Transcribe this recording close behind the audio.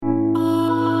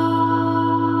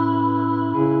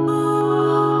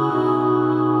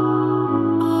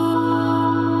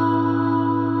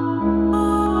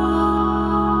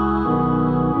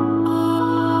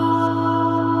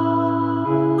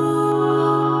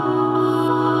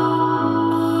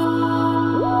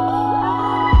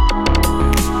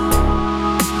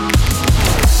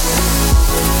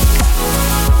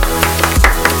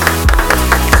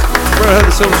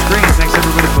Silver Screen. Thanks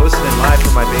everybody for listening live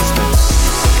from my basement.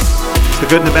 It's the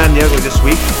good, and the bad, and the ugly this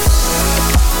week.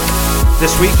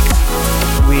 This week,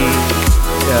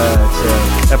 it's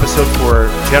an episode for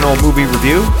general movie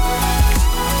review.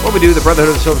 What we do, the Brotherhood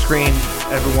of the Silver Screen,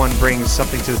 everyone brings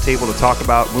something to the table to talk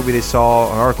about, a movie they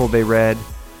saw, an article they read,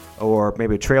 or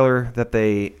maybe a trailer that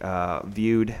they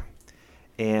viewed.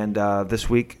 And this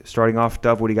week, starting off,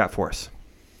 Dove, what do you got for us?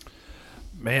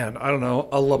 Man, I don't know,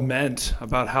 a lament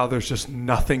about how there's just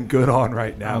nothing good on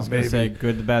right now. I was going to say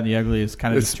good, the bad, and the ugly is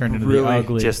kind of just turned into really the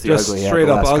ugly. Just ugly, straight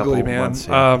up ugly, man. Months,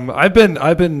 yeah. I've been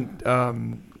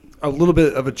a little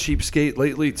bit of a cheapskate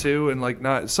lately too, and like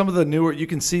not some of the newer. You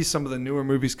can see some of the newer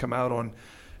movies come out on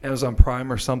Amazon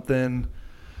Prime or something,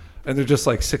 and they're just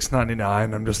like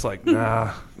 $6.99. I'm just like,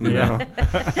 nah, you know.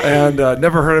 And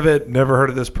never heard of it. Never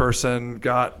heard of this person.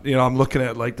 I'm looking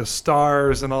at like the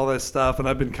stars and all that stuff, and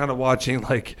I've been kind of watching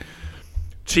like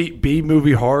cheap B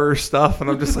movie horror stuff, and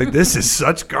I'm just like, this is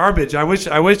such garbage. I wish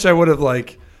I would have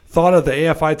like thought of the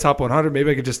AFI Top 100. Maybe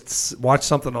I could just watch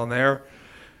something on there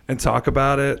and talk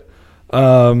about it.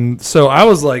 So I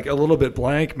was like a little bit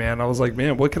blank, man. I was like,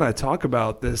 man, what can I talk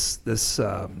about this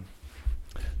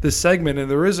segment?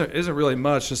 And there isn't really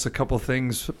much, just a couple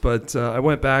things. But I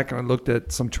went back and I looked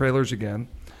at some trailers again.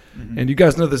 Mm-hmm. And you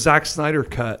guys know the Zack Snyder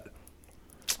cut.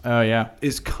 Oh, yeah.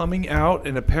 Is coming out,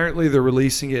 and apparently they're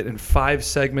releasing it in 5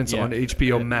 segments on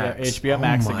HBO Max. Yeah, HBO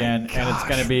Max again. Gosh, and it's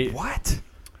going to be... What?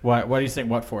 What are you saying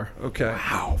what for? Okay.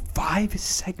 Wow, 5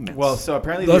 segments. Well, so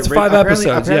apparently... That's 5 episodes,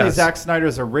 Apparently yes. Zack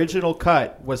Snyder's original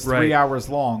cut was 3 Right. hours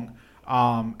long.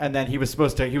 And then he was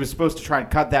supposed to try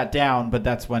and cut that down, but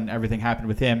that's when everything happened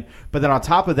with him. But then on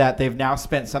top of that, they've now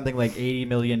spent something like $80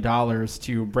 million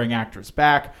to bring actors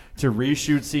back, to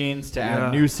reshoot scenes, to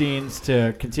add new scenes,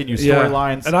 to continue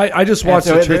storylines. And I just watched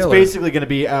the trailer. It's basically going to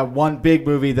be one big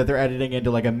movie that they're editing into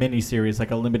like a mini series,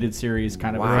 like a limited series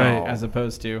kind of thing, as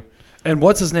opposed to. And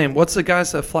what's his name? What's the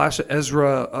guy's that Flash?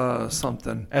 Ezra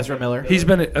something. Ezra Miller.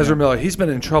 Miller. He's been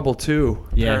in trouble too,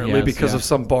 apparently, because of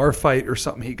some bar fight or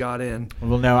something he got in.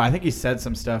 Well, no, I think he said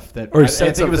some stuff that. Or I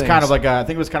think it was kind of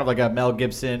like a Mel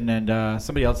Gibson, and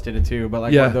somebody else did it too. But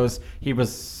like one of those,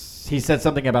 he said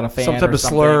something about a fan, some type or of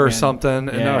slur or something.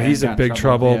 And no, he's in big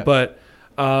trouble. Yeah. But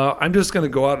I'm just going to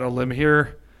go out on a limb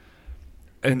here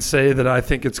and say that I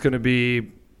think it's going to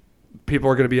be. People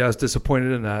are going to be as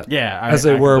disappointed in that as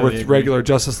they were with regular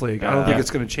Justice League. I don't think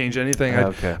it's going to change anything.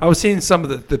 I was seeing some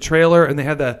of the trailer, and they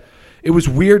had that. It was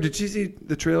weird. Did you see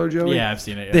the trailer, Joey? Yeah, I've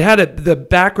seen it. Yeah. They had the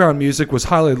background music was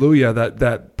Hallelujah,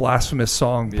 that blasphemous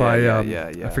song by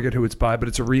I forget who it's by, but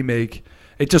it's a remake.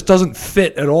 It just doesn't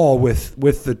fit at all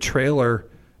with the trailer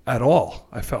at all.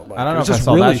 I felt like I don't know if I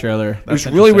saw that trailer. It was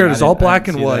really weird. It's all black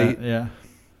and white. Yeah.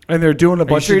 And they're doing a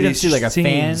bunch of these didn't see like a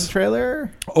fan scenes. trailer?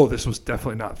 Oh, this was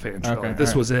definitely not fan trailer. Okay,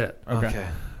 this was it. Okay.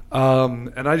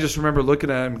 And I just remember looking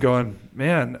at him going,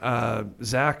 man,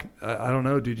 Zach, I don't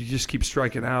know, dude, you just keep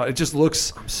striking out. It just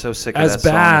looks I'm so sick of as that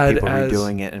song bad and people as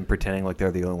redoing it and pretending like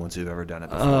they're the only ones who've ever done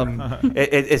it before.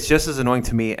 It's just as annoying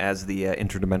to me as the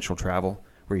interdimensional travel,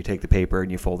 where you take the paper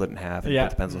and you fold it in half and put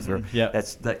the pencils through. Yeah.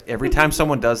 That's every time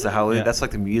someone does the Hallelujah, that's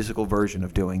like the musical version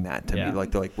of doing that to me.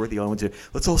 Like they're like, we're the only ones who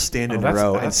let's all stand in a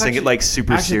row and sing it like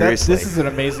super seriously. This is an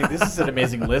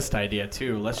amazing list idea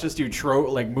too. Let's just do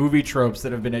movie tropes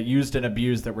that have been used and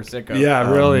abused that we're sick of.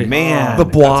 Yeah, really. Man. The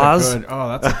Bois.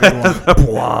 That's a good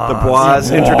one. The Bois,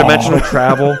 interdimensional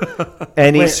travel,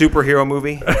 any superhero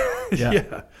movie.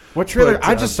 Yeah. What trailer?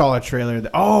 I just saw a trailer.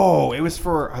 That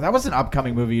was an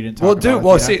upcoming movie you didn't talk about. Well, dude.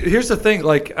 Well, see, here's the thing.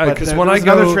 Like, because when I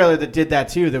go, another trailer that did that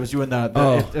too. That was doing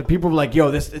people were like,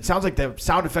 "Yo, it sounds like the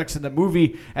sound effects in the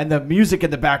movie and the music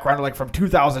in the background are like from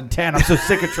 2010." I'm so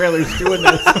sick of trailers doing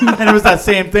this, and it was that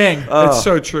same thing. It's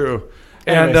so true.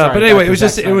 Anyway, But anyway,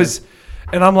 it was.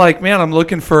 And I'm like, man, I'm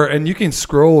looking for, and you can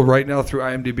scroll right now through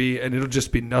IMDb, and it'll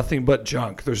just be nothing but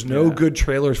junk. There's no good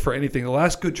trailers for anything. The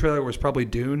last good trailer was probably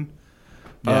Dune.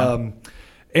 Yeah.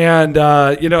 And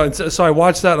so I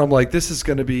watched that and I'm like, this is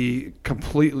going to be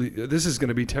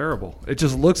terrible. It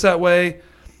just looks that way.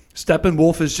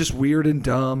 Steppenwolf is just weird and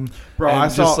dumb. Bro, and I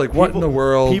saw what in the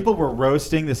world? People were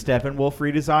roasting the Steppenwolf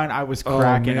redesign. I was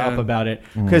cracking up about it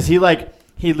because he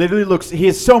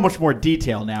has so much more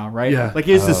detail now, right? Yeah. Like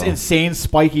he has this insane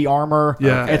spiky armor.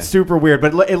 Yeah. It's super weird.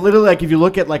 But it literally, like if you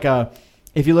look at like a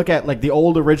if you look at like the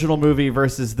old original movie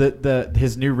versus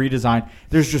his new redesign,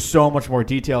 there's just so much more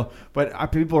detail.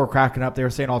 But people were cracking up. They were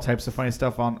saying all types of funny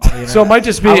stuff on the internet. So it might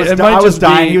just be. I was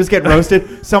dying. He was getting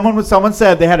roasted. Someone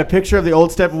said they had a picture of the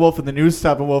old Steppenwolf and the new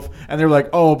Steppenwolf, and they were like,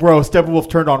 "Oh, bro, Steppenwolf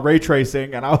turned on ray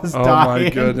tracing," and I was dying. Oh my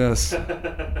goodness.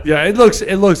 Yeah, it looks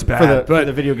bad. For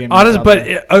the video game. Honest,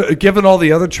 but given all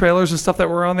the other trailers and stuff that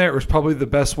were on there, it was probably the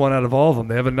best one out of all of them.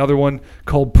 They have another one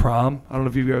called Prom. I don't know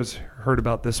if you guys heard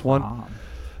about this one.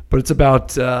 But it's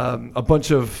about a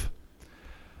bunch of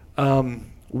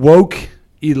woke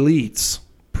elites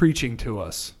preaching to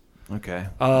us. Okay.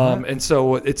 And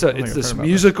so it's this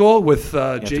musical with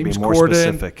James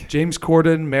Corden,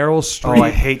 Meryl Streep. Oh, I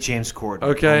hate James Corden.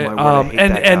 Okay. Oh, my word,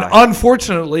 and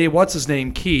unfortunately, what's his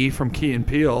name? Key from Key and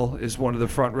Peele is one of the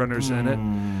front runners in it.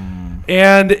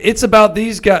 And it's about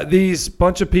these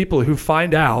bunch of people who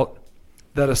find out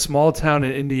that a small town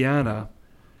in Indiana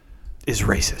is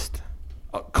racist.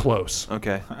 Close.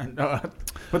 Okay.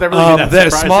 But that really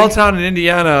that small town in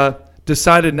Indiana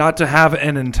decided not to have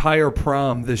an entire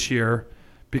prom this year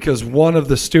because one of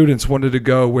the students wanted to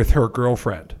go with her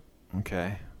girlfriend.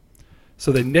 Okay.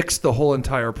 So they nixed the whole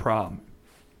entire prom.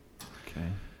 Okay.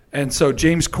 And so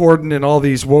James Corden and all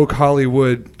these woke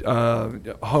Hollywood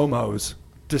homos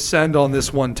descend on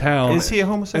this one town. Is he a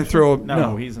homosexual?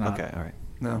 No, he's not. Okay, all right.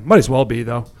 No, might as well be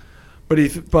though.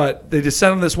 But they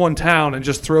descend on this one town and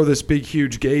just throw this big,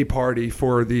 huge gay party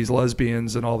for these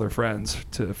lesbians and all their friends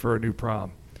for a new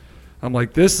prom. I'm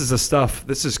like, this is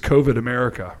COVID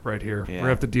America right here. Yeah. We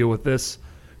have to deal with this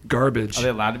garbage. Are they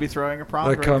allowed to be throwing a prom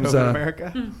that for comes COVID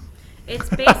America? It's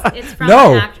from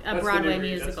No. a Broadway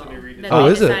musical that they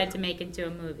is it? decided to make into a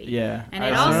movie. Yeah. And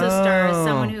it also stars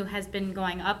someone who has been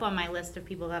going up on my list of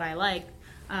people that I like,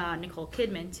 Nicole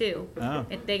Kidman too. Oh.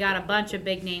 They got a bunch of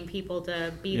big name people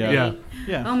to be Yeah. the.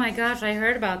 Yeah. Oh my gosh, I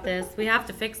heard about this. We have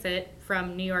to fix it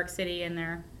from New York City and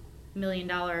their $1 million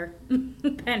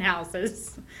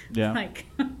penthouses. Yeah. Like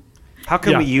How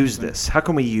can Yeah. we use this?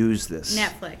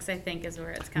 Netflix, I think, is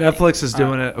where it's coming. Netflix is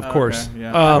doing it, of course. Okay,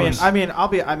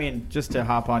 yeah. I mean, just to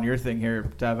hop on your thing here,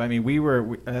 Dev. I mean,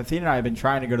 Athena and I have been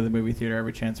trying to go to the movie theater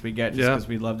every chance we get, just because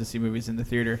we love to see movies in the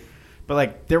theater. But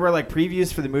like, there were like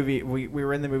previews for the movie. We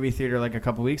were in the movie theater like a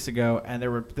couple weeks ago, and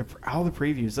there were all the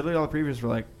previews. Literally, all the previews were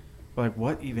like,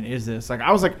 what even is this? Like,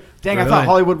 I was like, dang, Really? I thought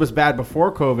Hollywood was bad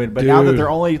before COVID, but now that they're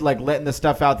only like letting the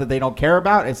stuff out that they don't care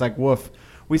about, it's like, woof.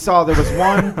 We saw there was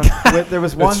one.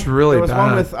 It's really there was bad.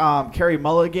 one with Carey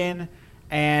Mulligan,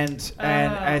 and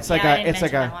it's like I a didn't it's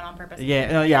like mention a that one on purpose. I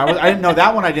didn't know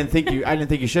that one. I didn't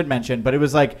think you should mention, but it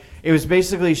was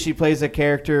basically she plays a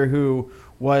character who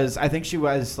was, I think she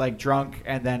was like drunk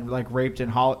and then like raped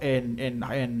in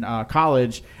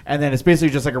college, and then it's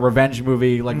basically just like a revenge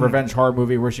movie, like revenge horror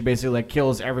movie where she basically like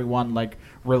kills everyone like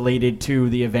related to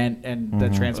the event and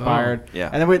that transpired. Yeah.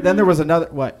 And then there was another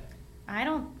what.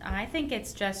 I think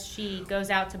it's just she goes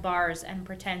out to bars and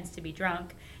pretends to be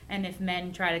drunk, and if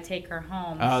men try to take her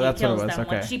home, she that's kills what it was. them.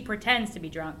 Okay. She pretends to be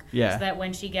drunk, Yeah. so that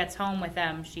when she gets home with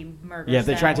them, she murders. Yeah, if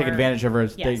they try and them take or- advantage of her,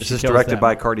 Yes. they, Is she this kills directed them.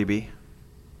 by Cardi B?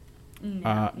 No,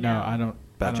 I don't.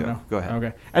 Bad I don't joke. know. Go ahead.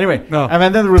 Okay. Anyway, No. and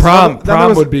then there was Prom another, then there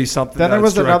was, would be something. Then there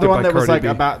that's was another directed one by that was Cardi like B.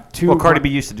 about two. Well, Cardi B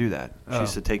used to do that. She Oh.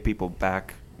 used to take people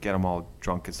back, get them all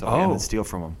drunk and stuff, Oh. and then steal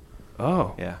from them.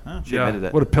 Oh. Yeah. Oh. She admitted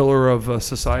it. What a pillar of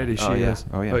society she Oh, yeah. is.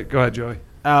 Oh, yeah. But go ahead, Joey.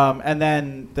 And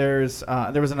then there was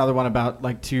another one about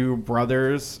like two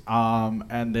brothers,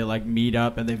 and they like meet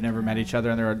up and they've never met each other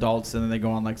and they're adults, and then they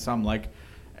go on like some like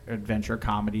adventure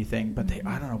comedy thing. But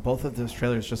I don't know, both of those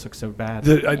trailers just look so bad.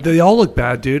 They all look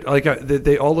bad, dude. Like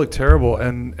they all look terrible.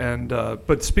 And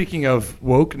but speaking of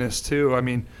wokeness too, I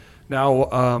mean,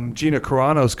 now Gina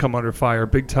Carano's come under fire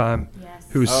big time. Yes.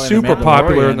 Who's Oh, in super The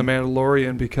popular in Mandalorian. The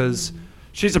Mandalorian because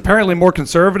she's apparently more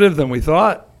conservative than we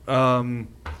thought. And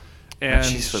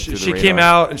she slipped through the she radar. came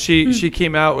out and she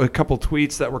came out with a couple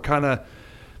tweets that were kind of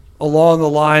along the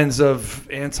lines of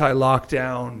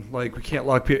anti-lockdown, like we can't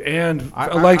lock people, and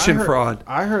election fraud.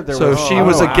 I heard there So was. she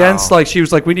was against, like she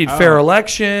was like, we need fair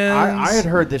elections. I had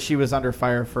heard that she was under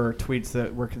fire for tweets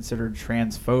that were considered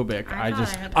transphobic.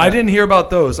 I didn't hear about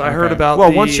those. I heard Okay. about.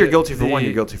 Well, once you're guilty for one,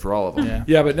 you're guilty for all of them. Yeah.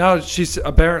 Yeah, but now she's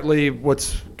apparently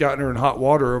what's gotten her in hot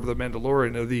water over the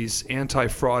Mandalorian are these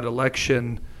anti-fraud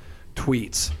election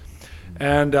tweets.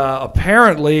 And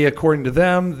apparently, according to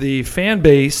them, the fan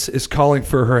base is calling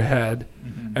for her head,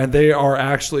 and they are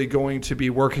actually going to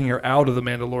be working her out of the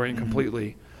Mandalorian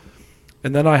completely.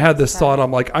 And then I had this thought,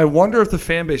 I'm like, I wonder if the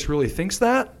fan base really thinks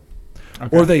that,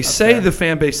 Okay. Or they That's say fair. the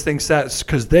fan base thinks that's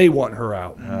because they want her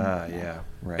out. Yeah.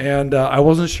 Right. And I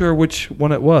wasn't sure which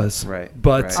one it was. Right,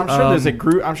 But right. I'm sure there's a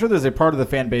group. I'm sure there's a part of the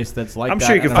fan base that's like I'm that.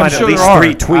 sure you can and find I'm at sure least there are.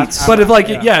 3 tweets. But if like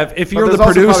Yeah. if But you're the there's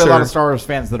also producer, probably a lot of Star Wars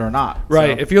fans that are not.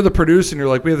 right? So, If you're the producer and you're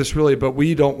like, we have this really, but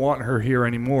we don't want her here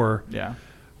anymore. yeah.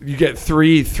 You get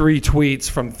three tweets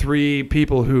from 3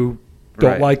 people who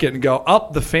don't Right. like it and go,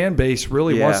 "Up, the fan base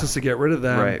really Yeah. wants us to get rid of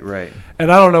them." Right.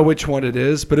 And I don't know which one it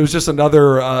is, but it was just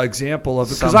another example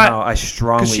of it. Somehow I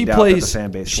strongly she doubt plays, that the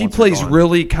fan base she wants her plays gone.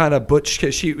 really kind of butch.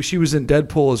 She was in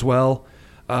Deadpool as well.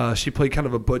 She played kind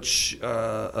of a butch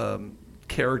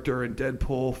character in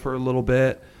Deadpool for a little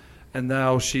bit, and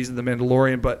now she's in The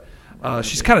Mandalorian. But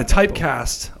she's kind of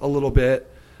typecast a little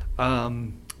bit.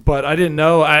 But I didn't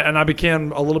know, and I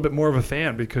became a little bit more of a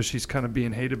fan because she's kind of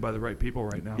being hated by the right people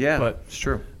right now. Yeah, but it's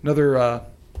true. another,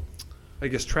 I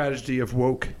guess, tragedy of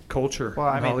woke culture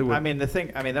Well, in Hollywood.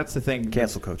 that's the thing.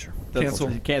 Cancel culture.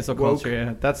 Woke. Cancel culture.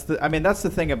 Yeah, that's the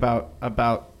thing about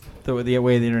the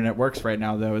way the internet works right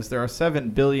now, though, is there are 7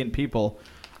 billion people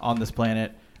on this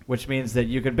planet, which means that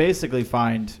you can basically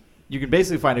find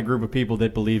a group of people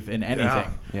that believe in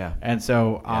anything. Yeah. And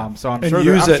so, so I'm And sure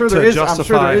use it to there is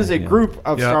justify- a group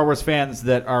of Yeah. Star Wars fans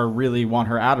that are really want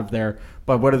her out of there.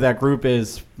 But whether that group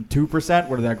is 2%,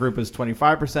 whether that group is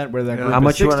 25%, whether that group How is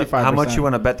much 65%. how much you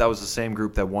want to bet that was the same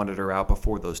group that wanted her out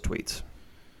before those tweets?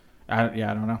 I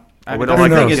don't know. Well, I we mean, don't that's like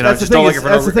the them, thing is, you know, that's the just don't thing like is, it for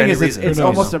that's the no- thing any is, reason. it's Who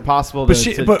knows? almost impossible But to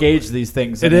she- but gauge these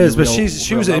things. It at is, any but real-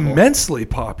 she real was level. immensely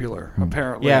popular.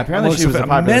 Apparently, Yeah, apparently she was a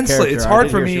popular immensely. character. It's I hard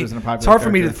did for hear she me. was a popular It's hard for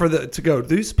me character. to go.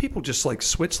 These people just like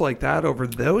switch like that over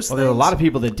those. Well, there are a lot of things?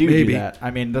 people that do Maybe. that.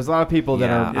 I mean, there's a lot of people that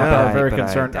Yeah, are very but I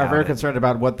concerned. Are doubt very it. concerned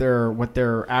about what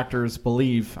their actors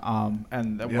believe, and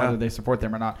Yeah. whether they support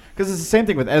them or not. Because it's the same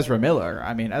thing with Ezra Miller.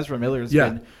 I mean, Ezra Miller's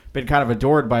Yeah. been kind of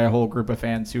adored by a whole group of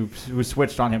fans who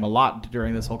switched on him a lot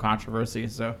during this whole controversy.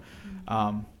 So,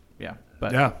 yeah.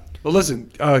 But Yeah. Well, listen,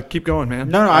 keep going, man.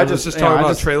 No, I just just talk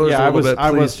about trailers a little bit.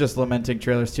 I was please. just lamenting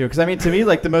trailers too, because I mean, to me,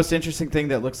 like the most interesting thing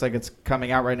that looks like it's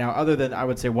coming out right now, other than I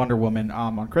would say Wonder Woman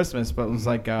on Christmas, but it was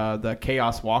like the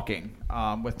Chaos Walking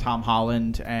with Tom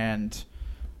Holland and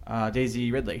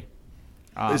Daisy Ridley.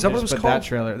 Is that they what just it was put that called?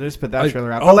 trailer. They just put that I-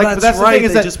 trailer out. oh, But, that's the right, thing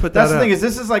is they just put that's that the thing out. is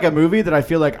this is like a movie that I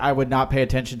feel like I would not pay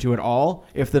attention to at all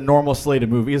if the normal slate of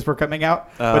movies were coming out.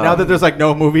 But now that there's like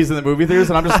no movies in the movie theaters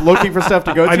and I'm just looking for stuff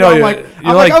to go to, I know, I'm you're- like,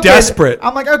 you're like okay, desperate.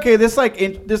 I'm like, okay, this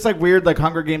weird like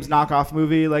Hunger Games knockoff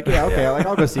movie, like yeah, okay, like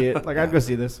I'll go see it. Like I'd go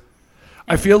see this.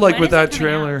 I feel like When with is it that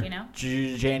coming out, trailer, do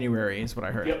you know? January is what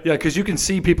I heard. yeah, because you can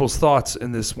see people's thoughts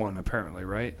in this one, apparently,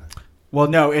 right? Well,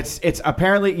 no, it's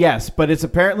apparently yes, but it's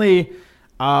apparently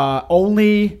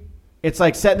only. It's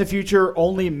like set in the future.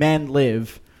 Only men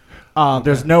live.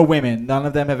 There's no women. None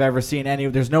of them have ever seen any.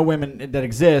 There's no women that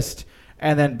exist.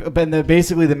 And then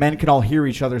basically the men can all hear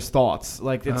each other's thoughts.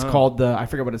 Like it's called I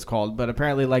forget what it's called, but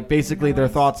apparently like basically their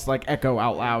thoughts like echo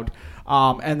out loud.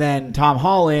 And then Tom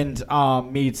Holland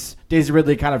meets Daisy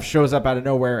Ridley, kind of shows up out of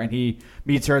nowhere, and he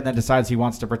meets her and then decides he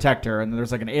wants to protect her. And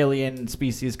there's like an alien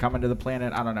species coming to the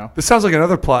planet. I don't know. This sounds like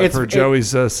another plot It's- for it- Joey's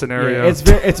scenario. Yeah,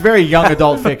 it's very young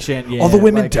adult fiction. Yeah, all the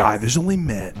women like, die. There's only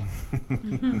men.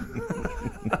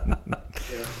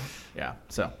 Yeah.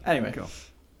 So anyway.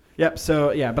 Yep.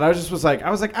 So yeah, but I was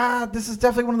like, this is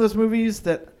definitely one of those movies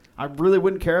that I really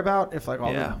wouldn't care about if like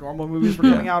all Yeah. the normal movies were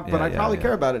coming out, but Yeah, I yeah, probably yeah.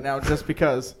 care about it now just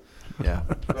because. Yeah.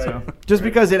 So, just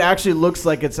because it actually looks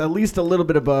like it's at least a little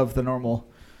bit above the normal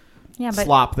Yeah, but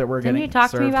slop that we're didn't getting. you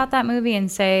talk to me served. about that movie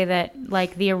and say that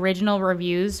like the original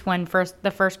reviews when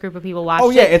the first group of people watched Oh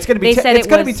yeah, it, it's gonna be they said it's it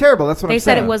gonna was- be terrible. That's what They I'm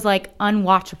said saying. it was like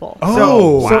unwatchable.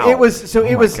 Oh, so wow. it was my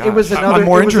it was gosh. another. I'm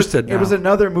more it was interested It was now.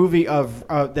 another movie of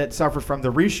that suffered from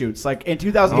the reshoots. Like in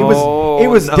 2000, Oh, it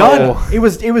was no. done. It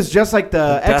was just like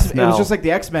the death It was knell. just like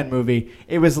the X-Men movie.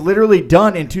 It was literally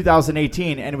done in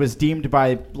 2018, and it was deemed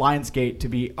by Lionsgate to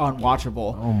be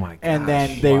unwatchable. Oh my And gosh.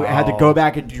 then they had to go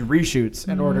back and do reshoots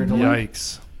in order to.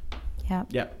 Yikes. Yeah.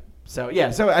 Yep. So yeah,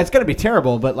 so it's gonna be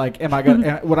terrible. But like, am I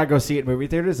gonna? Would I go see it in movie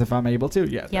theaters if I'm able to?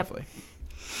 Yeah, definitely.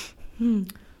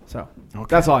 So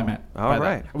that's all I meant. All by that.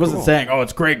 right. I wasn't Cool. saying, oh,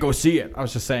 it's great, go see it. I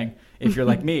was just saying, if you're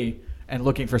like me and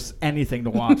looking for anything to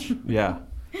watch. Yeah.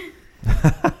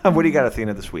 What do you got,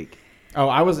 Athena, this week? Oh,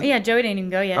 I wasn't. Yeah, Joey didn't even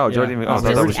go yet. Oh, Joey didn't even- I oh, was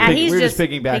that just- was- he's we're just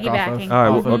just piggybacking off of. piggybacking. All right.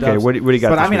 off of Okay. Dove's. What do you got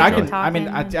But this I mean, week, I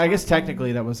Joey? can. I guess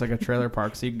technically that was like a trailer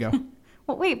park, so you can go.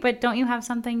 Well, wait, but don't you have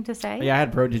something to say? Yeah, I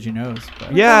had Bro Did You Knows.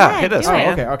 But. Yeah, Go ahead, hit us, do Oh,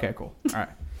 it. man. okay, cool. All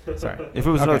right. Sorry. If it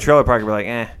was Okay. another trailer park, I'd be like,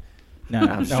 eh.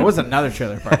 No, it was another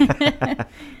trailer park.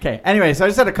 Okay. Anyway, so I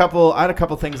just had a couple.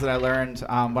 Things that I learned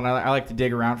when I like to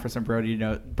dig around for some Bro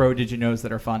Did You Knows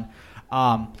that are fun.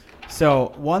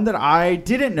 So one that I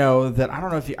didn't know that I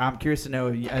don't know if I'm curious to know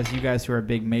as you guys who are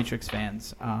big Matrix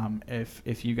fans,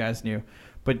 if you guys knew,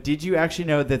 but did you actually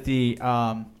know that the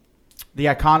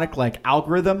iconic like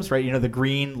algorithms, right? You know, the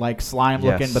green like slime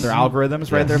looking, but they're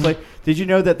algorithms, right? Yes. Did you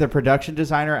know that the production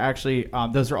designer actually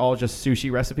those are all just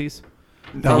sushi recipes?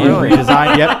 No, He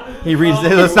redesigned. Yep, he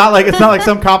it's not like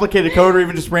some complicated code or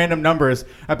even just random numbers.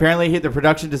 Apparently, the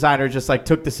production designer just like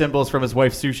took the symbols from his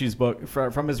wife's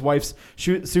from his wife's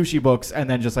sushi books and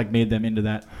then just like made them into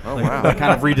that. Oh, like, wow. like,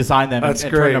 kind of redesigned them That's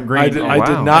and great. turned them green. I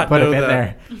did not put know them in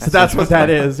that. there. So that's what that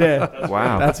is. Yeah.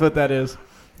 Wow. That's what that is.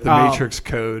 The Matrix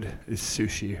code is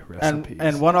sushi recipes.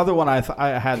 And one other one I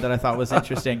had that I thought was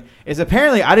interesting is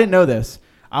apparently I didn't know this.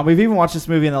 We've even watched this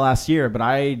movie in the last year, but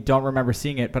I don't remember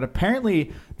seeing it. But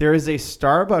apparently there is a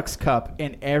Starbucks cup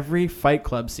in every Fight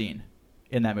Club scene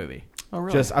in that movie. Oh,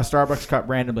 really? Just a Starbucks cup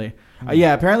randomly.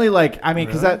 Yeah, apparently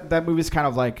because that movie's kind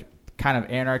of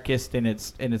anarchist in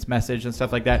its message and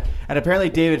stuff like that. And apparently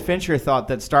David Fincher thought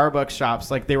that Starbucks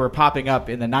shops, like they were popping up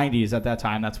in the 90s at that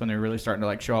time. That's when they were really starting to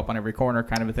like show up on every corner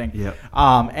kind of a thing. Yep.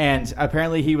 And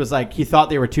apparently he was like, he thought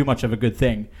they were too much of a good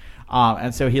thing.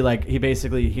 And so he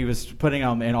was putting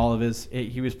them in all of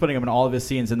his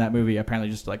scenes in that movie, apparently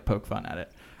just to like poke fun at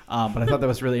it. But I thought that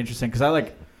was really interesting because I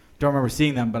don't remember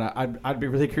seeing them, but I'd be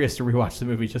really curious to rewatch the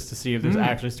movie just to see if there's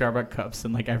actually Starbucks cups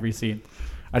in like every scene.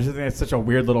 I just think it's such a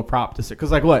weird little prop to see because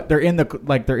they're in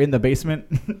the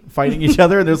basement fighting each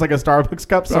other and there's like a Starbucks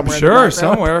cup somewhere. I'm sure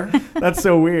somewhere. That's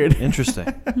so weird.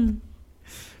 Interesting.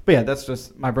 But yeah, that's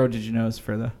just my bro. Did you know is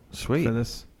for Sweet. for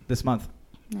this month.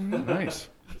 Nice.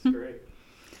 That's great.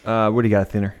 What do you got,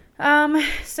 Thinner?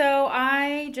 So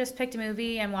I just picked a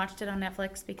movie and watched it on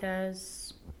Netflix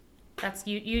because that's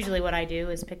usually what I do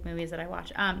is pick movies that I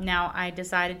watch. Now I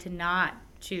decided to not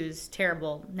choose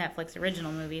terrible Netflix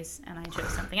original movies, and I chose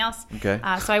something else. Okay.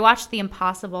 So I watched The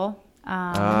Impossible,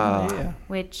 Yeah.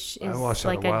 which I is watched that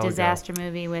like a while a ago. disaster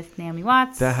movie with Naomi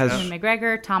Watts, That has- Ewan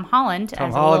McGregor, Tom Holland Tom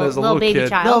as Holland a as a little little baby kid.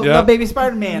 child. Yeah. Little baby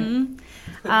Spider-Man.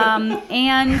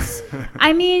 And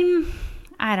I mean,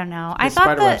 I don't know. I thought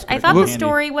Spider-Web's the gonna be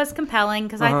story was compelling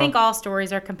because I think all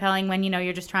stories are compelling when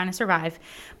you're just trying to survive.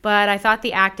 But I thought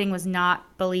the acting was not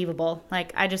believable.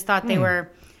 Like I just thought they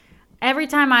were. Every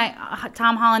time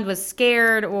Tom Holland was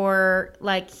scared or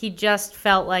like he just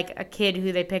felt like a kid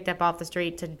who they picked up off the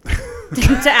street to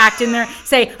to act in there,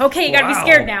 say, okay, you got to be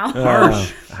scared now.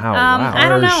 Harsh. How? Wow. I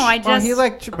don't know. I just he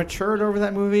matured over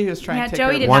that movie. He was trying Yeah, to take Joey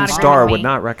care of did One not agree star with would me.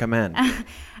 not recommend.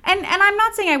 And I'm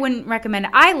not saying I wouldn't recommend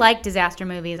it. I like disaster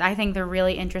movies. I think they're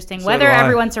really interesting. So Whether do I.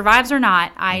 everyone survives or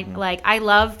not, I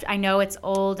know it's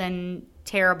old and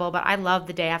terrible, but I love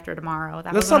The Day After Tomorrow.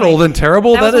 That's not old and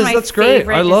terrible. That's great.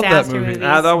 favorite I love that disaster movie. movies.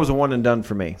 That was a one and done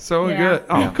for me. So Yeah. good.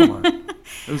 Oh, come on.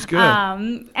 It was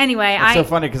good. Anyway, It's so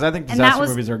funny because I think and that disaster was-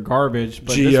 movies are garbage,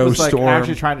 but this was like Geostorm.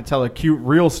 actually trying to tell a cute,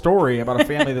 real story about a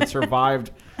family that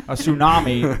survived a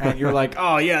tsunami, and you're like,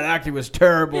 oh yeah, the acting was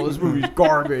terrible. This movie's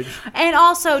garbage. And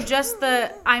also just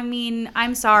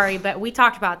I'm sorry, but we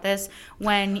talked about this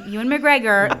when Ewan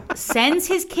McGregor sends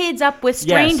his kids up with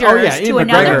Yes. strangers Oh, yeah, to Ewan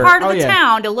another McGregor. part of Oh, the yeah.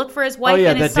 town to look for his wife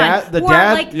yeah, and his the son. dad- the who are,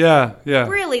 dad- like, yeah.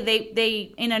 really,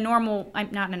 they in a normal,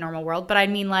 not in a normal world, but I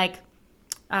mean like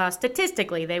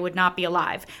statistically, they would not be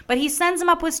alive. But he sends them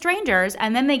up with strangers,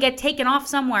 and then they get taken off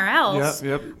somewhere else.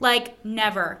 Yep. Like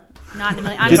never, not in a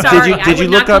million. I'm Did sorry, you I would look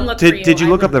not come up? look for Did you I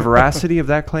look would- up the veracity of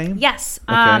that claim? Yes.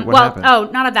 what Well,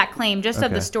 happened? not of that claim, just of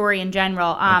Okay. the story in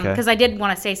general. Okay. Because I did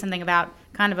want to say something about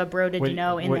kind of a bro did you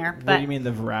know in there. What But do you mean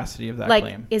the veracity of that like,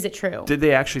 claim? is it true? Did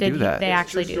they actually do Did that? they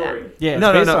actually do that? Yeah, it's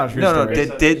No. based on a true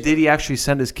story. Did he actually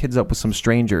send his kids up with some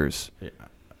strangers?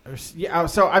 Yeah,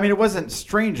 so I mean, it wasn't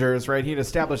strangers, right? He'd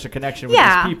established a connection with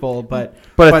Yeah. these people, but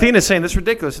Athena's saying this is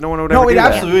ridiculous. No one would no, ever it do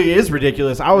that. absolutely is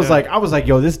ridiculous. I was like,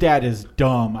 yo, this dad is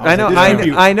dumb. I know, was like, this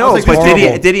movie- I know, I was but like,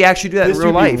 this did he actually do that this in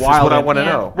real would be life? Is what I wild. want to Yeah.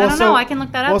 know. I don't know. I can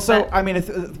look that up. Well, so but- I mean,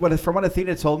 from what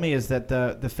Athena told me is that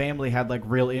the family had like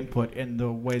real input in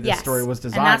the way this Yes. story was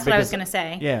designed. And that's what I was because- going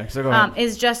to say. Yeah, so go ahead.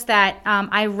 Is just that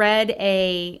I read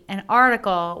an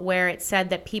article where it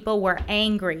said that people were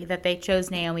angry that they chose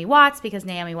Naomi Watts because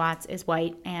Naomi Watts is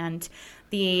white, and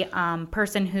the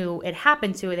person who it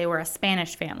happened to, they were a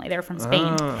Spanish family. They were from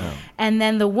Spain. And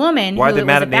then the woman Why are who they it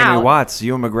mad was at Naomi about, Watts?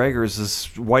 Ewan McGregor is as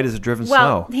white as a driven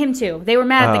well, snow. him too. They were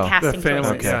mad at Oh. the casting The family,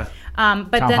 choices. yeah. But Tom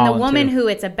then Holland, the woman too. who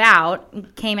it's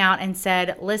about came out and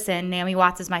said, listen, Naomi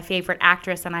Watts is my favorite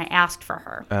actress, and I asked for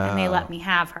her, and they let me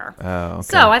have her. Oh, okay.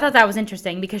 So I thought that was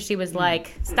interesting because she was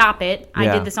like, stop it. I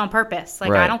Yeah. did this on purpose.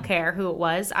 Like, Right. I don't care who it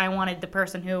was. I wanted the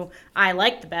person who I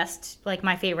liked the best, like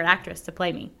my favorite actress, to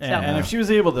play me. So. And if she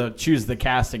was able to choose the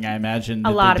casting, I imagine that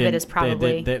lot they of it didn't- is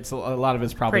probably a lot of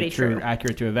it's probably pretty true.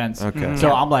 accurate to events. Okay.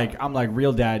 So I'm like,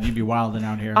 real dad, you'd be wilding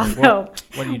out here. Like, Also,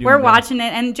 what are you doing? we're bro? watching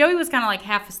it, and Joey was kind of like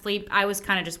half asleep. I was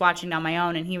kind of just watching on my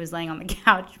own, and he was laying on the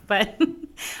couch. But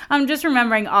I'm just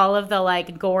remembering all of the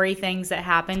like gory things that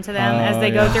happen to them as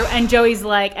they go through. And Joey's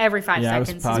like every 5 Yeah, I was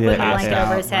seconds is probably putting a passed blanket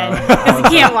over out, his bro. head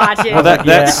because he can't watch it. Well, that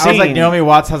I was like, scene- Naomi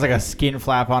Watts has like a skin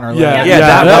flap on her leg. Yeah.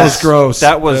 Yeah, that was gross.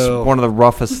 That was Ew. one of the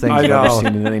roughest things I I've ever know.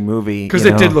 seen in any movie. Because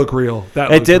you it did know. look real.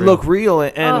 It did look real,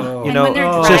 and Oh, you and know, when they're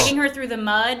Oh. dragging her through the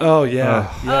mud, Oh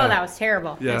yeah. oh, that was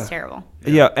terrible. It Yeah. was terrible.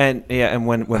 and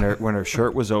when her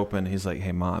shirt was open, he's like,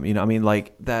 "Hey, mom," I mean,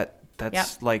 like that's Yep.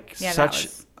 like Yeah, that such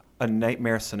was- a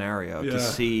nightmare scenario Yeah. to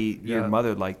see your Yeah.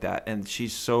 mother like that, and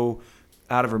she's so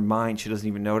out of her mind, she doesn't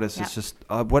even notice. Yep. It's just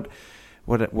what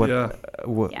Yeah.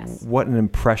 Yes. what an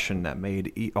impression that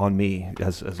made on me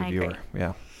as a I viewer. agree.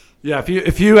 Yeah. Yeah,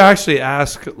 if you actually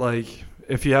ask, like,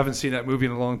 if you haven't seen that movie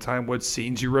in a long time, what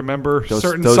scenes you remember, Those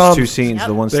some, two scenes, Yep.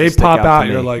 the ones they that stick pop out. out. To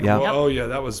You're me. like, yeah. well, oh yeah,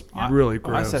 that was really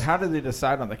gross. I said, how did they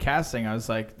decide on the casting? I was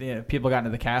like, people got into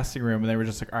the casting room and they were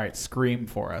just like, all right, scream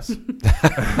for us.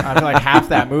 I feel like half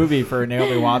that movie for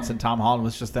Naomi Watts and Tom Holland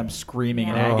was just them screaming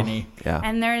in Yeah. agony. Yeah.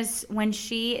 And there's when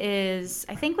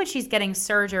she's getting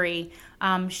surgery,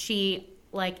 she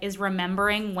like is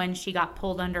remembering when she got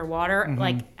pulled underwater,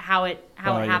 like how it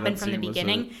Oh, yeah, happened that from the scene was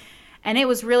beginning, and it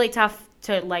was really tough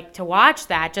to watch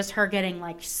that, just her getting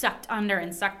like sucked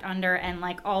under, and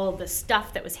like all of the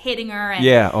stuff that was hitting her. And,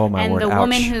 Yeah, oh my and word, the ouch.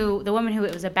 woman who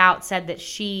it was about said that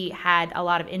she had a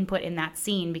lot of input in that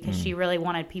scene because she really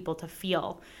wanted people to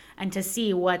feel and to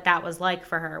see what that was like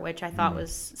for her, which I thought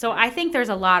was so. I think there's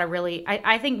a lot of really.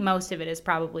 I think most of it is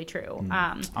probably true.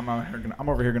 I'm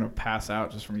over here gonna pass out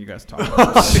just from you guys talking.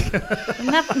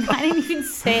 I didn't even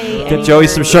say. Get any Joey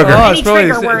some words. sugar. Oh, Any it's probably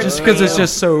trigger words just for because you.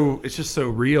 it's just so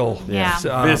real. Yeah. It's,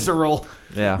 Visceral.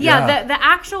 Yeah. Yeah, the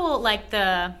actual like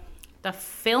the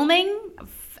filming,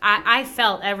 I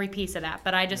felt every piece of that,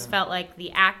 but I just felt like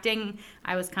the acting,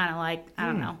 I was kind of like, I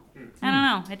don't know.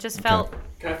 It just felt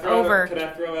Can I throw over. Can I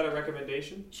throw out a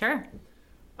recommendation? Sure.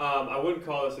 I wouldn't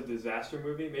call this a disaster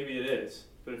movie. Maybe it is.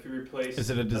 But if you replace, Is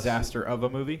it a disaster of a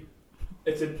movie?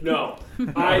 It's a no.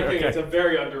 I think it's a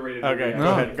very underrated. movie, Okay,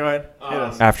 actually. go ahead. Hit Um,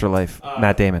 us. Afterlife.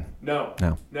 Matt Damon. No.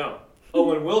 No. No.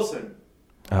 Owen Wilson.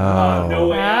 Oh. No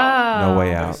Way Out. No Way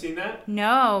Have you Out. seen that?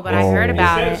 No, but I heard Oh.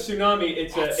 about Instead it. of tsunami,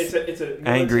 it's a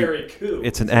Angry- military coup.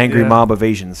 It's an angry Yeah. mob of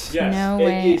Asians. Yes, No it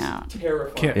Way is Out.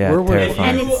 terrifying. Can't- Yeah, where were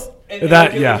terrifying. And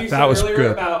That- like yeah, you that said was earlier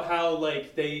good. about how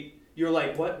like you're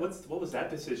like what was that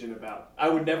decision about? I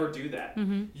would never do that.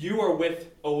 Mm-hmm. You are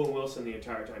with Owen Wilson the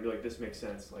entire time. You're like, this makes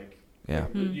sense. Like, Yeah.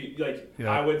 Yeah.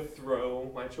 I would throw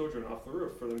my children off the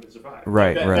roof for them to survive.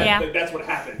 Right, right. Yeah. That's what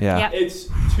happened. Yeah. Yep. It's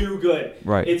too good.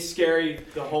 Right. It's scary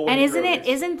the whole way And through.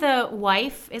 isn't the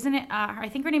wife, I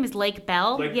think her name is Lake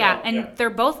Bell? Lake yeah, Bell, and yeah. they're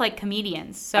both like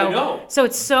comedians. So I know. So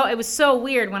it was so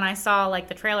weird when I saw like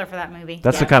the trailer for that movie.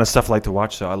 That's the kind of stuff I like to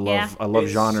watch. So I Yeah. love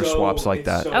It's genre so- swaps like it's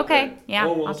that. so Okay, good. yeah,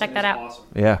 Owen I'll Wilson check that is out. Awesome.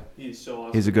 Yeah, He's so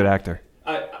awesome. he's a good actor.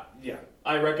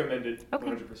 I recommend it Okay.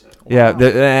 100%. Yeah,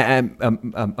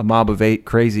 a mob of 8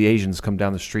 crazy Asians come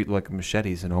down the street like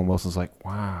machetes, and Owen Wilson's like,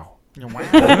 "Wow, He's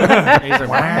like,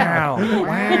 wow.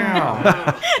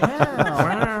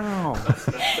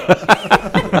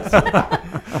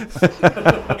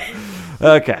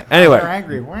 okay." Anyway, They're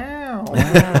angry. Wow.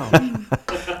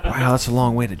 wow, that's a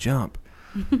long way to jump.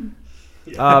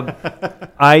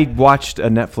 I watched a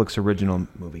Netflix original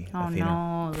movie. Oh,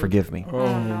 Athena. no. Forgive me.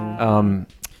 Oh, no.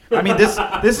 I mean, this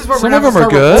is what Some we're of going to them are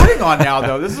start good. reporting on now,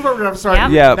 though. This is what we're going to start.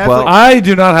 Yep. Yeah, Netflix- well, I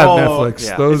do not have Oh, Netflix.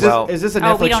 yeah. Those is this a Oh,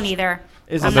 Netflix? we don't either.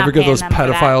 Is I'll this, I'm never not give paying those them for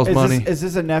that. pedophiles money. is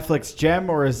this a Netflix gem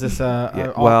or is this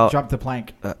Yeah, well, jump the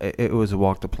plank? it was a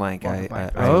walk the plank. Walk the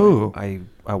plank. Oh.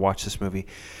 I watched this movie.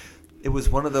 It was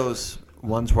one of those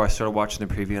ones where I started watching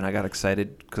the preview and I got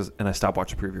excited and I stopped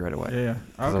watching the preview right away. Yeah. 'Cause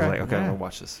I was like, okay, I'm gonna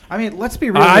watch this. I mean, let's be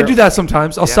real. I here. do that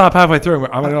sometimes. I'll stop halfway through.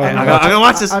 I'm gonna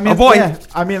watch this. I mean, oh boy, yeah,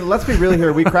 I mean, let's be real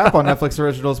here. We crap on Netflix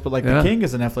originals, but like Yeah. The King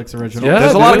is a Netflix original. Yeah,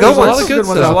 there's a lot of there's good a lot ones. of good There's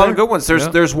ones a out lot there. of good ones. Yeah.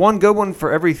 There's one good one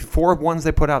for every 4 ones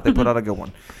they put out. They put out a good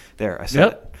one. There, I said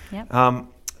Yep. it. Yep.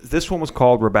 This one was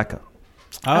called Rebecca,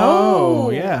 Oh,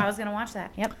 I yeah. was gonna watch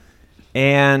that. Yep.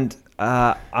 and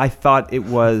I thought it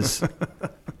was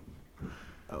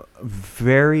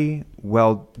very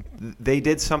well. They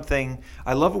did something.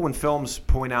 I love it when films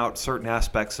point out certain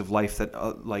aspects of life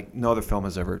that like no other film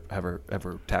has ever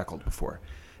tackled before.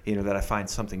 You know, that I find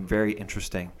something very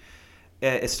interesting.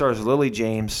 It stars Lily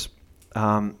James,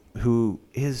 who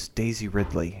is Daisy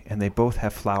Ridley, and they both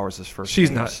have flowers as first She's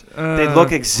names. not. They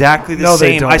look exactly the no,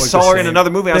 they same. don't I look saw the her in same. another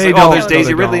movie. I was They like, oh, don't. there's No, Daisy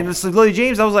they Ridley, don't. and this is Lily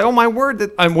James. I was like, oh my word.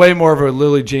 That I'm way more of a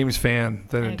Lily James fan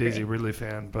than I a Daisy agree. Ridley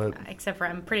fan, but Except for,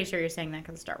 I'm pretty sure you're saying that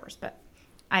because of Star Wars, but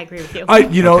I agree with you. I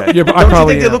Okay. I Don't you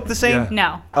probably think they am. look the same? Yeah.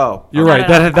 No. Oh, You're Not right.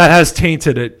 at all. That has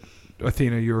tainted it,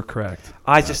 Athena. You were correct.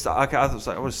 I was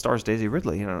like, oh, it stars Daisy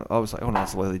Ridley. You know, I was like, oh no,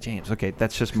 it's Lily James. Okay,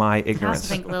 that's just my I also ignorance.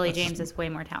 think Lily James is way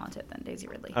more talented than Daisy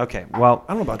Ridley. Okay, well,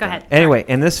 I don't know about Go that. ahead. anyway,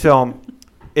 in this film,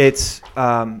 it's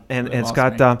and it's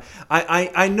lost got me.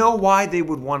 I know why they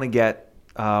would want to get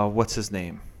what's his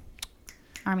name,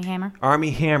 Armie Hammer.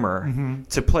 Armie Hammer,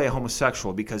 to play a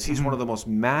homosexual because he's one of the most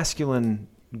masculine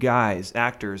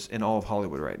actors in all of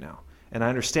Hollywood right now, and I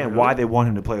understand why they want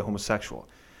him to play a homosexual.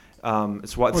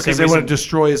 It's what Because they want to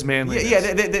destroy his manliness. yeah,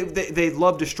 they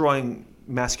love destroying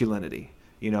masculinity,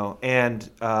 you know, and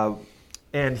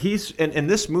he's in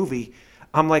this movie.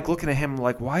 I'm like looking at him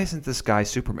like, why isn't this guy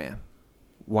Superman?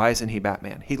 Why isn't he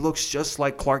Batman? He looks just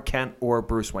like Clark Kent or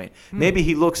Bruce Wayne. Maybe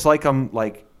he looks like him,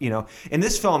 like, you know, in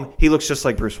this film he looks just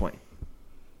like Bruce Wayne.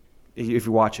 If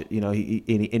you watch it, you know,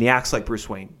 he acts like Bruce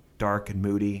Wayne, dark and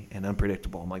moody and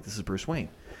unpredictable. I'm like, this is Bruce Wayne.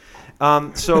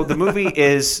 So the movie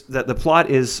is that the plot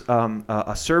is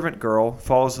a servant girl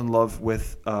falls in love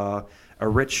with a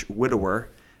rich widower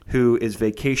who is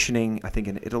vacationing, I think,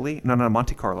 in Italy. No,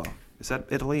 Monte Carlo. Is that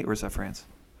Italy or is that France?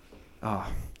 Oh,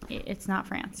 It's not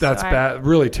France. That's so bad.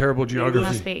 Really terrible It geography.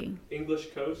 must be.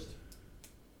 English coast.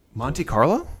 Monte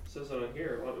Carlo? Says on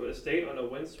here, on a state on a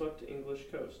windswept English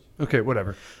coast. Okay,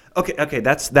 whatever. Okay.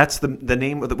 That's the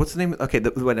name of the. What's the name? Okay,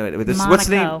 wait. What's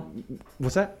the Monaco. name?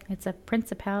 What's that? It's a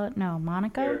principality. No,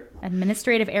 Monaco. Here.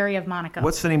 Administrative area of Monaco.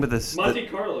 What's the name of this? Monte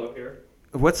Carlo here.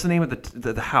 What's the name of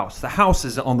the house? The house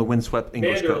is on the windswept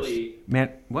English Manderley.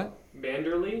 coast. What?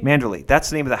 Manderley. Manderley. That's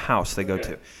the name of the house they go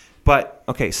Okay. to. But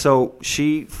okay, so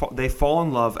they fall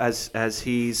in love as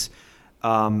he's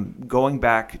going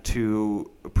back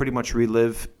to pretty much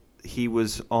relive. He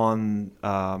was on.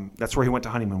 That's where he went to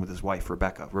honeymoon with his wife,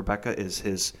 Rebecca. Rebecca is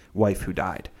his wife who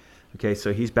died. Okay,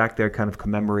 so he's back there, kind of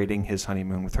commemorating his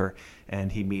honeymoon with her,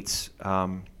 and he meets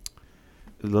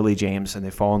Lily James, and they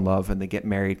fall in love, and they get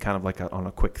married, kind of like on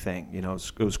a quick thing. You know,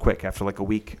 it was quick. After like a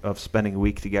week of spending a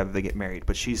week together, they get married.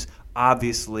 But she's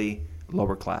obviously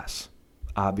lower class,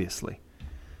 obviously.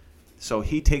 So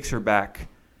he takes her back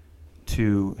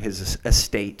to his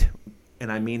estate,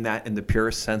 and I mean that in the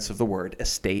purest sense of the word,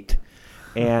 estate.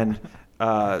 And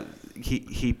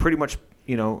he pretty much,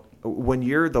 you know, when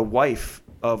you're the wife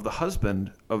of the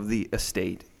husband of the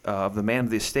estate, of the man of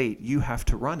the estate, you have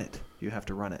to run it. You have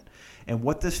to run it. And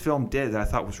what this film did that I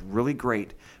thought was really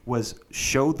great was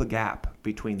show the gap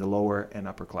between the lower and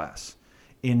upper class,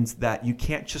 in that you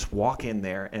can't just walk in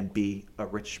there and be a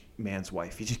rich man's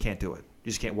wife. You just can't do it. You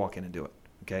just can't walk in and do it.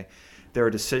 Okay? There are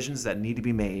decisions that need to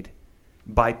be made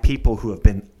by people who have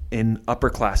been in upper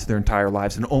class their entire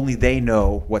lives, and only they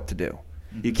know what to do.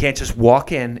 You can't just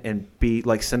walk in and be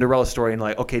like Cinderella story and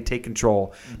like, okay, take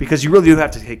control, because you really do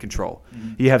have to take control.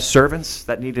 You have servants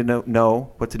that need to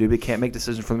know what to do. They can't make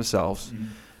decisions for themselves.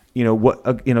 You know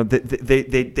what? You know they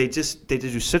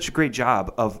do such a great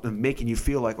job of making you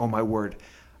feel like, oh my word,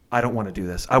 I don't want to do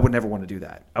this. I would never want to do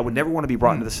that. I would never want to be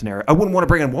brought into this scenario. I wouldn't want to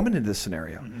bring a woman into this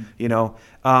scenario. You know,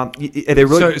 they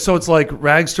really. So it's like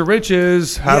rags to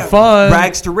riches, have Yeah, fun.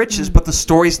 rags to riches, but the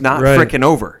story's not Right. freaking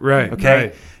over. Right, Okay. right,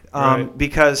 right.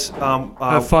 Because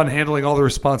have fun handling all the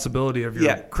responsibility of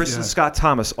your. Kristen Scott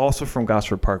Thomas, also from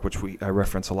Gosford Park, which I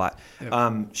reference a lot.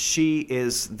 Yep. She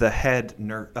is the head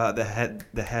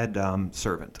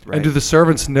servant. Right? And do the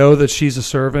servants know that she's a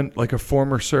servant, like a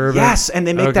former servant? Yes, and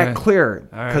they make that Okay. clear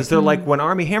All right. because they're like, when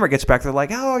Armie Hammer gets back, they're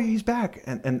like, oh, he's back,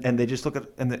 and they just look at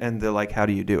and they're like, how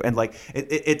do you do? And like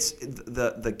it's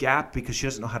the gap, because she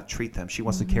doesn't know how to treat them. She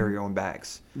wants to carry her own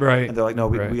bags, Right. and they're like, no,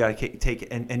 we Right. got to take it.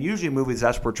 And usually in movies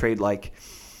that's portrayed like,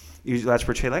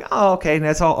 oh, okay, and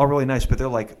that's all really nice, but they're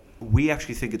like, we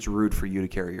actually think it's rude for you to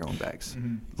carry your own bags.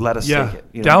 Let us Yeah. take it.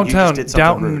 You know, you just Downtown, did something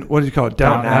Downton, rude. what do you call it?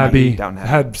 Downton Downton Abbey. Abbey Downton Abbey.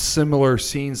 had similar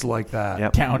scenes like that.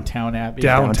 Yep. Downtown Abbey.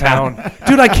 Downtown.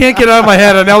 Dude, I can't get it out of my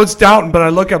head. I know it's Downton, but I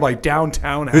look at like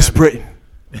Downtown Abbey. It's Britain.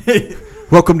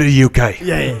 Welcome to the UK.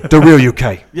 Yeah. The real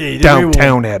UK. Yeah, the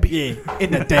Downtown Abbey. Yeah,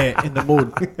 in the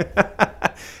mood.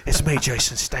 It's me,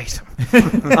 Jason Statham.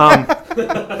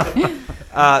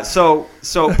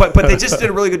 But they just did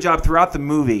a really good job throughout the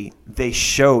movie. They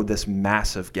showed this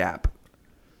massive gap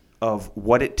of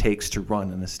what it takes to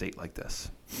run an estate like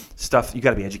this. Stuff, you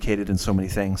got to be educated in so many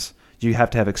things. You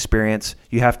have to have experience.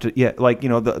 You have to,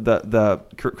 the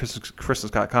Kristen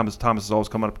Scott Thomas is always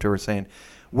coming up to her saying,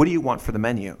 "What do you want for the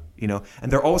menu?"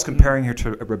 And they're always comparing her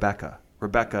to Rebecca.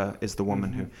 Rebecca is the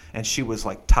woman and she was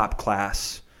like top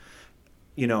class,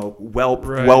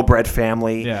 well-bred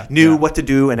family, knew what to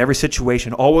do in every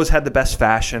situation, always had the best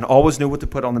fashion, always knew what to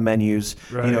put on the menus.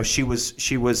 Right. She was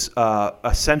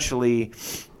essentially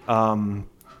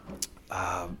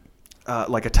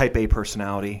like a type A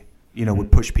personality,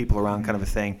 would push people around kind of a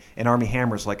thing. And Armie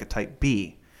Hammer's like a type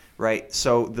B, right?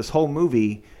 So this whole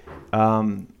movie, I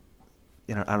don't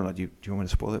know, do you want me to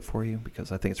spoil it for you?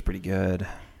 Because I think it's pretty good.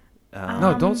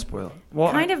 No, don't spoil it.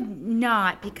 Well, kind of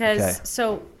not, because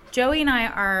so Joey and I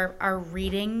are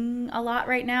reading a lot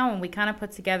right now, and we kind of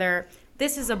put together.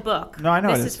 This is a book. No, I know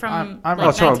this it is is. from I'm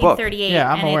 1938, yeah,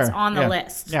 I'm and aware. it's on the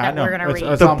list that I know. we're gonna read.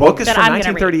 It's The on book is that from I'm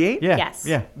gonna read. 1938? Yeah. Yes.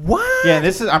 Yeah. What?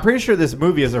 Yeah, I'm pretty sure this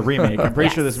movie is a remake. I'm pretty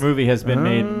Yes. sure this movie has been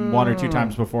made one or two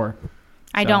times before.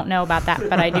 I don't know about that,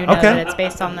 but I do know that it's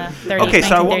based on the 38. Okay,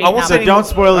 so I won't novel. say Don't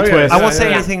spoil the twist. I won't say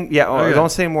Yeah. anything.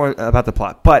 Don't say more about the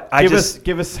plot. But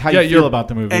Give us how you feel about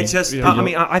the movie. It's just.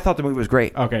 I thought the movie was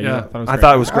great. Okay. Yeah. Yeah. I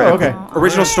thought it was great. Oh, okay.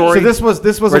 Original story. So this was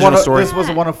Original story. This was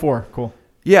a 1 of 4. Cool.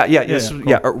 Yeah.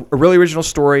 Cool. A really original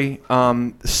story.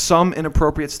 Some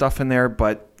inappropriate stuff in there,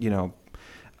 but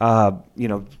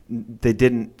they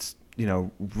didn't.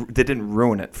 They didn't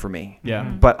ruin it for me. Yeah.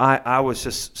 But I was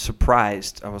just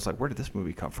surprised. I was like, where did this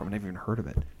movie come from? I never even heard of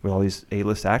it with all these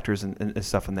A-list actors and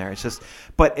stuff in there.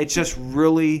 But it just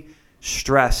really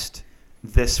stressed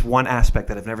this one aspect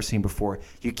that I've never seen before.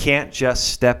 You can't just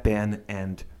step in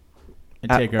and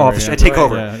take over. take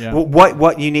over. Yeah. Well,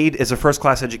 what you need is a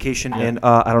first-class education in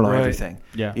I don't know everything.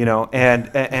 Yeah.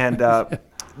 And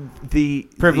the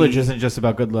Privilege isn't just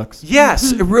about good looks.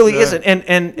 Yes, it really isn't.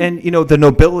 And the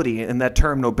nobility, and that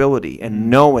term nobility, and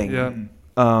knowing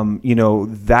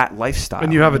that lifestyle.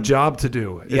 And you have a job to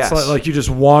do. It's Yes. like you just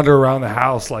wander around the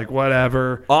house like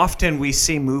whatever. Often we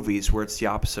see movies where it's the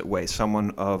opposite way.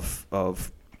 Someone of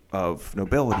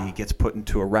nobility gets put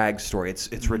into a rags story.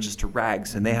 It's riches to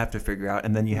rags, and they have to figure out.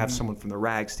 And then you have someone from the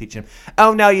rags teaching them,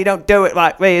 "Oh no, you don't do it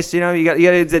like this. You got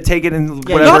to take it in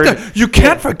whatever." You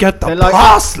can't forget the like-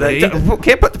 parsley.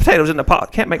 Can't put the potatoes in the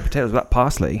pot. Can't make potatoes without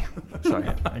parsley. Sorry,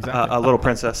 a Little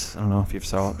Princess. I don't know if you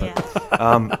saw it,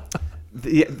 but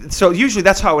so usually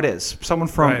that's how it is. Someone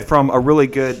from a really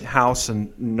good house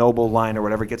and noble line or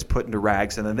whatever gets put into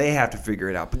rags, and then they have to figure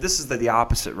it out. But this is the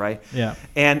opposite, right? Yeah.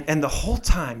 And the whole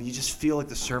time you just feel like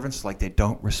the servants, like, they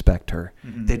don't respect her.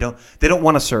 They don't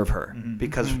want to serve her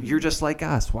because you're just like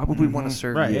us. Why would we want to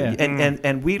serve Right, you? yeah.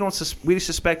 And we don't we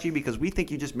suspect you because we think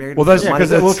you just married. Well, for that's- money.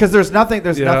 because there's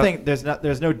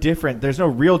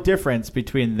no difference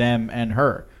between them and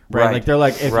her. Right. Right. Like they're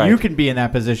like, if Right. you can be in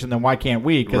that position, then why can't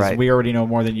we? Because Right. we already know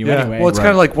more than you Yeah. anyway. Well, it's Right.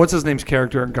 kind of like what's his name's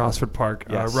character in Gosford Park,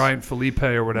 Yes. Ryan Felipe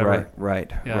or whatever. Right.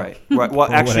 Yeah.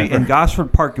 Well, actually, whatever. in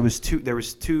Gosford Park, there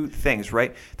was two things,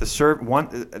 right?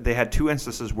 They had two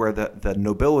instances where the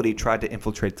nobility tried to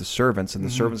infiltrate the servants, and the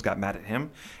servants got mad at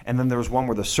him. And then there was one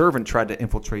where the servant tried to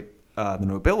infiltrate the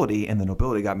nobility, and the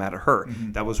nobility got mad at her.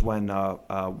 That was when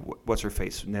what's her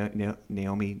face,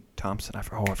 Naomi Thompson. I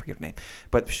forget her name,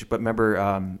 but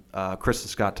remember, Kristen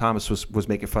Scott Thomas was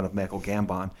making fun of Michael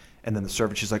Gambon, and then the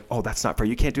servant, she's like, "Oh, that's not fair.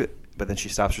 You can't do it." But then she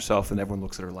stops herself, and everyone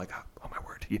looks at her like, "Oh my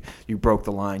word, you broke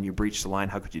the line. You breached the line.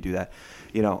 How could you do that?"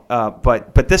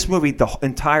 But this movie, the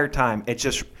entire time, it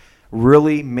just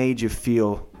really made you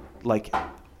feel like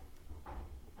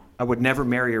I would never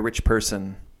marry a rich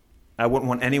person. I wouldn't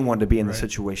want anyone to be in the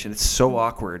situation. It's so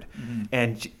awkward,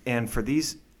 and for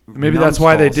these, Maybe that's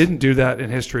why they numbskulls- didn't do that in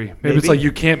history. Maybe it's Maybe. like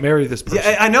you can't marry this person.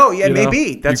 Yeah, I know. Yeah, You know?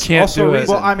 maybe that's You can't also do a it.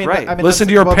 reason. Well, I mean, right. Listen that's-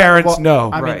 to your well, parents.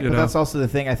 No. I mean, Right. but that's also the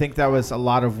thing. I think that was a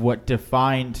lot of what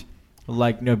defined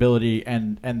like nobility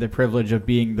and the privilege of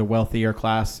being the wealthier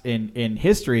class in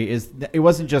history. Is it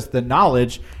wasn't just the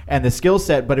knowledge and the skill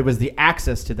set, but it was the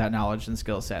access to that knowledge and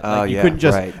skill set. Like you couldn't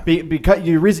just because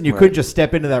the reason you couldn't just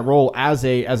step into that role as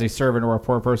a servant or a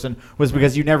poor person was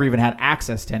because you never even had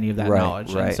access to any of that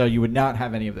knowledge, and so you would not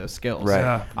have any of those skills. Right.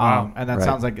 Yeah. Wow. And that Right.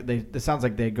 sounds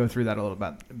like they go through that a little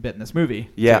bit in this movie.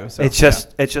 Yeah, too, so,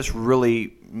 it just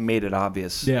really made it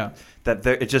obvious. Yeah. That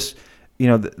it just.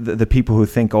 The people who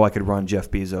think, I could run Jeff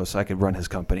Bezos, I could run his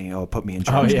company, put me in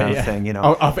charge kind of thing,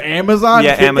 of Amazon?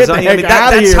 Yeah, Get Amazon. the I mean, heck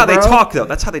outta that's here, how they bro. talk, though.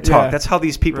 That's how they talk. Yeah. That's how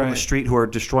these people on the Right. street who are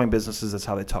destroying businesses, that's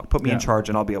how they talk. Put me in charge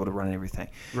and I'll be able to run everything.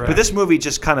 Right. But this movie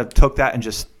just kind of took that and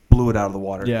just blew it out of the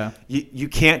water. Yeah. You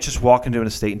can't just walk into an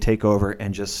estate and take over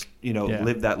and just,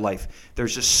 live that life.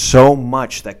 There's just so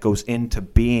much that goes into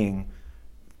being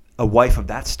a wife of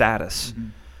that status.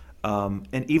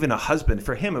 And even a husband,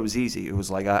 for him, it was easy. It was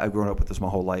like, I've grown up with this my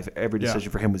whole life. Every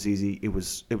decision for him was easy. It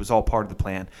was all part of the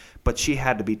plan. But she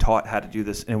had to be taught how to do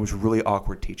this, and it was really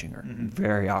awkward teaching her.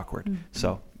 Very awkward.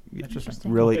 So,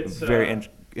 really, It's, very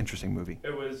interesting movie.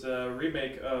 It was a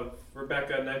remake of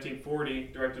Rebecca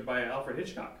 1940, directed by Alfred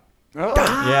Hitchcock. Oh.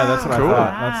 Yeah, that's what I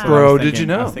thought. That's what I Bro, was did you thinking.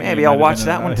 know? I was thinking Maybe it I'll might have watch been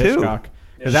that a one, too. Hitchcock.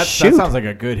 'Cause that Shoot. sounds like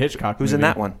a good Hitchcock Who's movie. in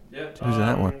that one? Yeah. Who's in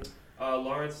that one?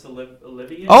 Lawrence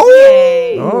Olivier.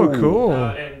 Yay. Oh, cool.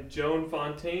 And Joan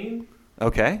Fontaine.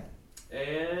 Okay.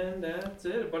 And that's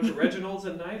it. A bunch of Reginalds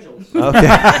and Nigels. Okay.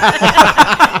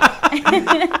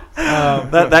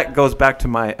 That goes back to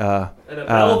my And a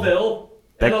Belleville.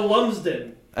 And a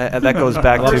Lumsden. that goes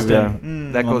back to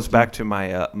Lumsden. that goes back to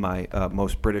my my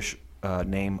most British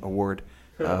name award,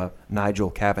 Nigel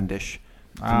Cavendish,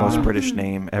 the most British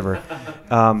name ever.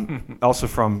 Also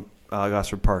from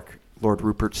Gosford Park, Lord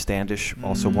Rupert Standish,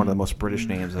 also one of the most British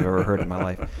names I've ever heard in my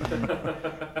life.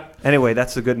 Anyway,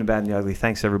 that's the good and the bad and the ugly.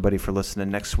 Thanks everybody for listening.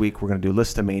 Next week we're going to do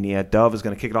Listomania. Dove is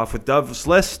going to kick it off with Dove's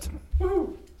list,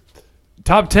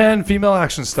 Top 10 female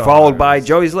action stars. followed by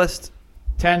Joey's list.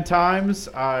 10 times,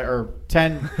 or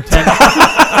 10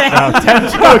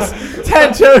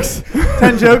 jokes.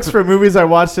 10 jokes for movies I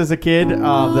watched as a kid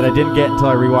that I didn't get until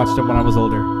I rewatched them when I was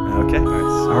older. Okay.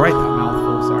 All right.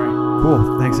 Mouthful, sorry.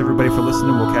 Cool. Thanks everybody for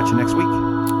listening. We'll catch you next week.